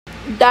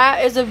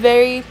That is a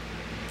very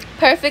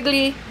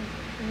perfectly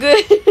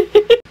good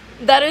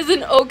that is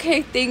an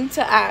okay thing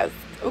to ask.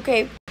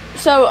 Okay,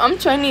 so I'm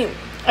 20.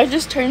 I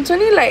just turned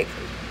 20 like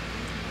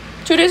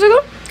 2 days ago.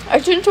 I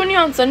turned 20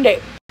 on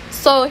Sunday.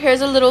 So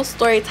here's a little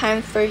story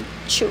time for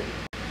you.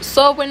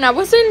 So when I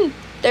was in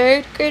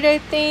 3rd grade, I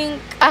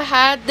think, I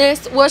had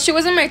this, well, she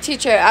wasn't my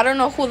teacher. I don't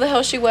know who the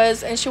hell she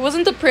was, and she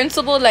wasn't the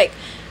principal. Like,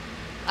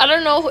 I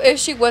don't know if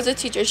she was a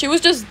teacher. She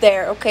was just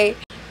there. Okay,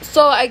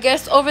 so I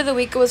guess over the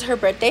week it was her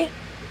birthday,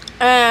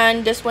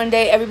 and just one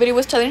day everybody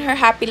was telling her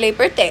happy late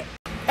birthday,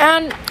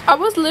 and I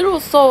was little,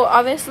 so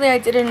obviously I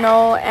didn't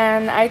know.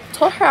 And I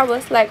told her, I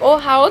was like, oh,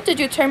 how old did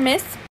you turn,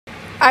 miss?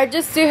 I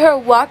just see her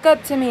walk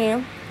up to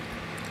me.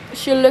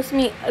 She looks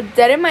me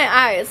dead in my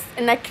eyes,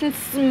 and I can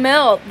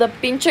smell the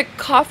pinche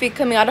coffee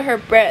coming out of her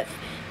breath.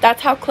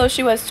 That's how close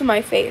she was to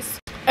my face.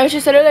 And she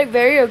said it like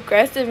very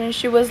aggressive, and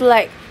she was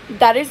like,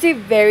 that is a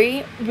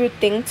very rude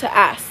thing to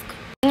ask.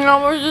 And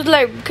I was just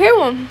like, okay,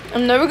 well,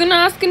 I'm never gonna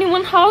ask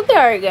anyone how old they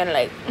are again.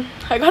 Like,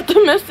 I got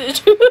the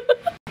message.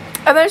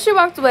 And then she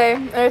walked away,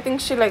 and I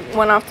think she like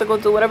went off to go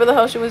do whatever the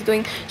hell she was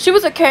doing. She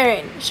was a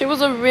Karen. She was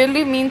a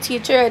really mean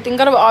teacher. I think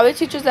out of all the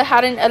teachers that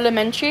had in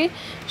elementary,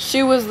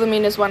 she was the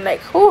meanest one. Like,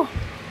 whew,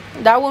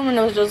 that woman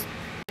was just...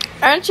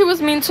 And she was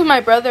mean to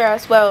my brother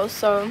as well.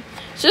 So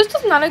she was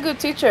just not a good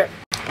teacher.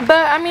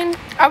 But I mean,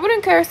 I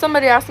wouldn't care if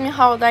somebody asked me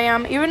how old I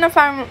am. Even if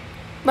I'm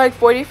like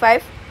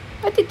 45,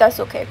 I think that's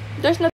okay. There's nothing